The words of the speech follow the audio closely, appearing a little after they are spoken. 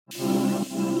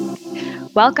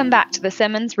Welcome back to the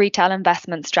Simmons Retail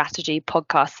Investment Strategy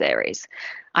podcast series.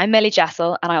 I'm Millie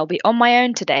Jessel, and I'll be on my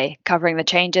own today covering the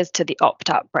changes to the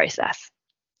opt-up process.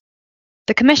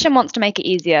 The Commission wants to make it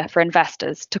easier for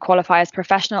investors to qualify as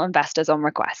professional investors on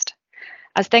request.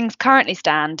 As things currently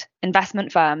stand,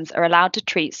 investment firms are allowed to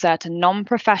treat certain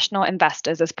non-professional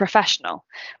investors as professional,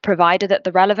 provided that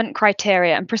the relevant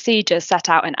criteria and procedures set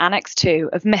out in Annex 2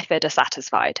 of MiFID are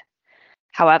satisfied.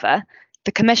 However,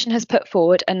 the Commission has put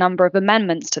forward a number of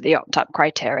amendments to the opt-up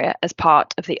criteria as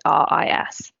part of the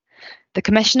RIS. The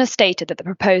Commission has stated that the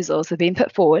proposals have been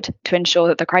put forward to ensure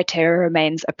that the criteria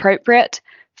remains appropriate,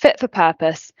 fit for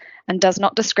purpose, and does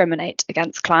not discriminate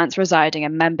against clients residing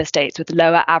in member states with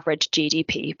lower average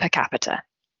GDP per capita.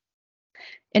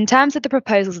 In terms of the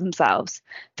proposals themselves,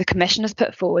 the Commission has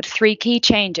put forward 3 key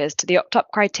changes to the opt-up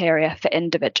criteria for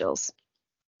individuals.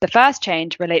 The first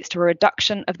change relates to a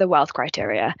reduction of the wealth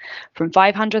criteria from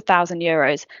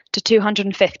 €500,000 to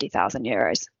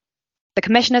 €250,000. The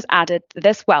Commission has added that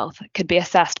this wealth could be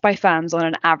assessed by firms on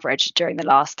an average during the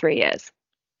last 3 years.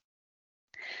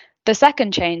 The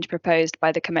second change proposed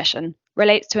by the Commission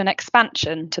relates to an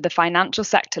expansion to the financial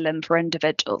sector limb for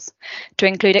individuals to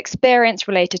include experience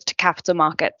related to capital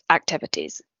market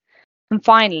activities. And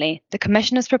finally, the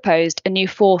Commission has proposed a new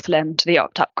 4th limb to the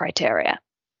opt-up criteria,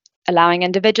 allowing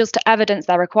individuals to evidence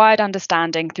their required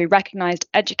understanding through recognised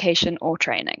education or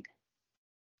training.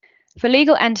 For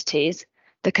legal entities,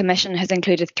 the Commission has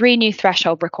included 3 new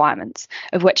threshold requirements,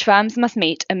 of which firms must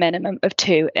meet a minimum of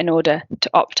 2 in order to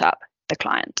opt up the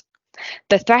client.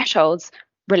 The thresholds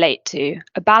relate to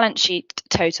a balance sheet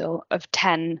total of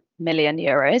 €10 million,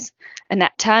 a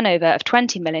net turnover of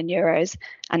 €20 million,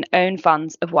 and own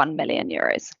funds of €1 million.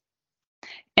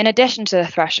 In addition to the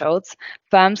thresholds,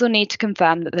 firms will need to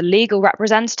confirm that the legal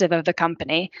representative of the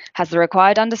company has the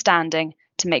required understanding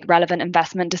to make relevant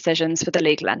investment decisions for the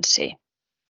legal entity.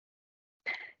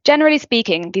 Generally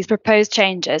speaking, these proposed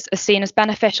changes are seen as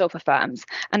beneficial for firms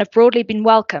and have broadly been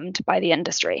welcomed by the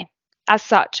industry. As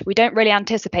such, we don't really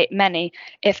anticipate many,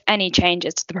 if any,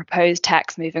 changes to the proposed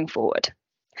text moving forward.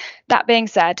 That being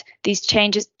said, these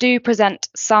changes do present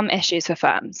some issues for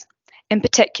firms. In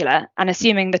particular, and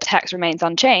assuming the text remains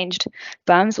unchanged,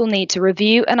 firms will need to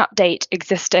review and update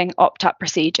existing opt-up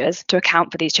procedures to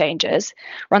account for these changes,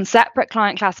 run separate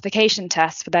client classification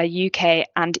tests for their UK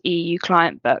and EU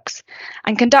client books,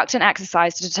 and conduct an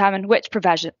exercise to determine which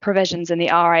provisions in the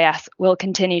RIS will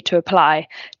continue to apply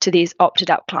to these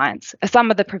opted-up clients, as some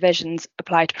of the provisions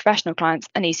apply to professional clients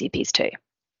and ECPs too.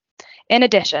 In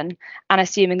addition, and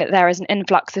assuming that there is an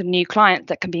influx of new clients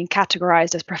that can be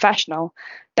categorised as professional,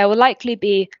 there will likely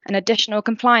be an additional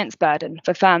compliance burden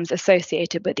for firms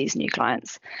associated with these new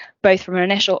clients, both from an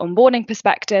initial onboarding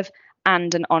perspective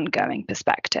and an ongoing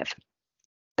perspective.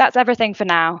 That's everything for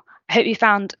now. I hope you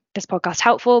found this podcast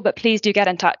helpful, but please do get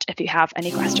in touch if you have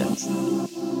any questions.